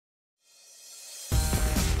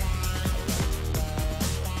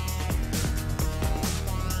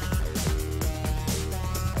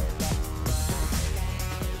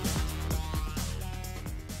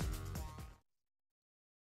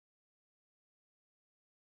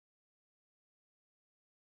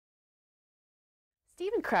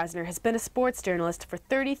Steven Krasner has been a sports journalist for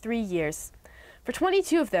 33 years. For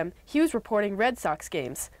 22 of them, he was reporting Red Sox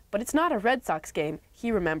games, but it's not a Red Sox game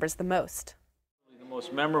he remembers the most. The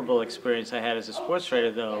most memorable experience I had as a sports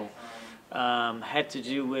writer, though, had to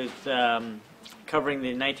do with covering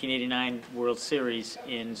the 1989 World Series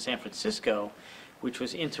in San Francisco, which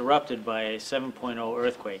was interrupted by a 7.0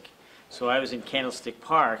 earthquake. So I was in Candlestick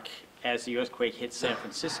Park as the earthquake hit San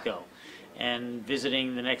Francisco. And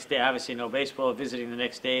visiting the next day, obviously no baseball, visiting the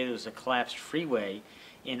next day, there was a collapsed freeway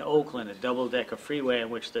in Oakland, a double-decker freeway in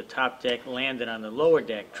which the top deck landed on the lower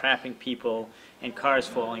deck, trapping people and cars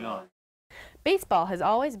falling off. Baseball has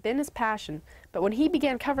always been his passion, but when he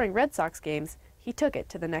began covering Red Sox games, he took it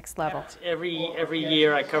to the next level. Every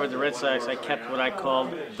year I covered the Red Sox, I kept what I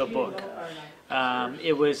called the book.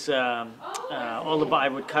 It was I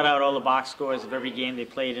would cut out all the box scores of every game they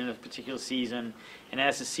played in a particular season, and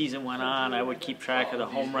as the season went on, I would keep track of the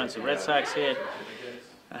home runs the Red Sox hit,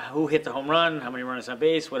 who hit the home run, how many runners on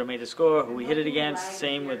base, what made the score, who we hit it against.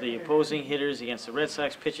 Same with the opposing hitters against the Red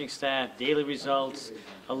Sox pitching staff, daily results,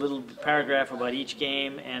 a little paragraph about each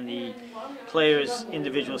game, and the players'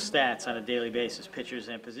 individual stats on a daily basis, pitchers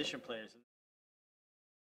and position players.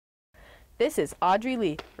 This is Audrey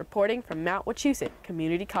Lee reporting from Mount Wachusett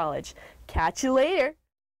Community College. Catch you later.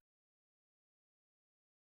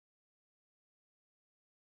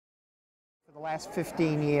 For the last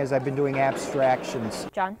 15 years, I've been doing abstractions.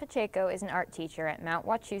 John Pacheco is an art teacher at Mount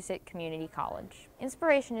Wachusett Community College.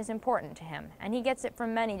 Inspiration is important to him, and he gets it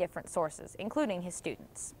from many different sources, including his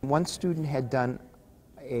students. One student had done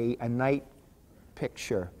a night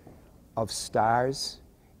picture of stars,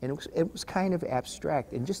 and it was kind of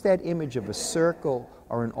abstract. And just that image of a circle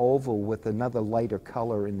or an oval with another lighter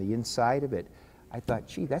color in the inside of it, I thought,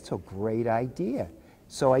 gee, that's a great idea.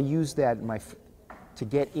 So I used that to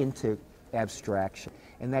get into abstraction.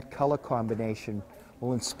 And that color combination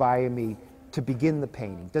will inspire me to begin the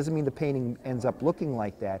painting. Doesn't mean the painting ends up looking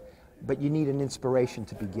like that, but you need an inspiration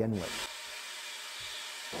to begin with.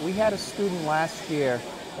 We had a student last year,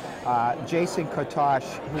 Jason Kotosh,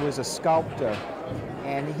 who was a sculptor,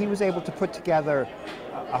 and he was able to put together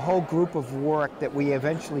a whole group of work that we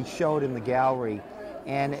eventually showed in the gallery.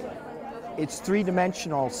 And it's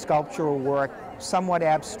three-dimensional sculptural work, somewhat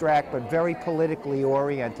abstract, but very politically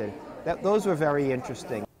oriented. Those were very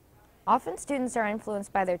interesting. Often students are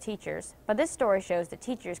influenced by their teachers, but this story shows that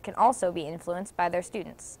teachers can also be influenced by their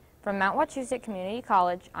students. From Mount Wachusett Community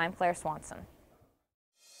College, I'm Claire Swanson.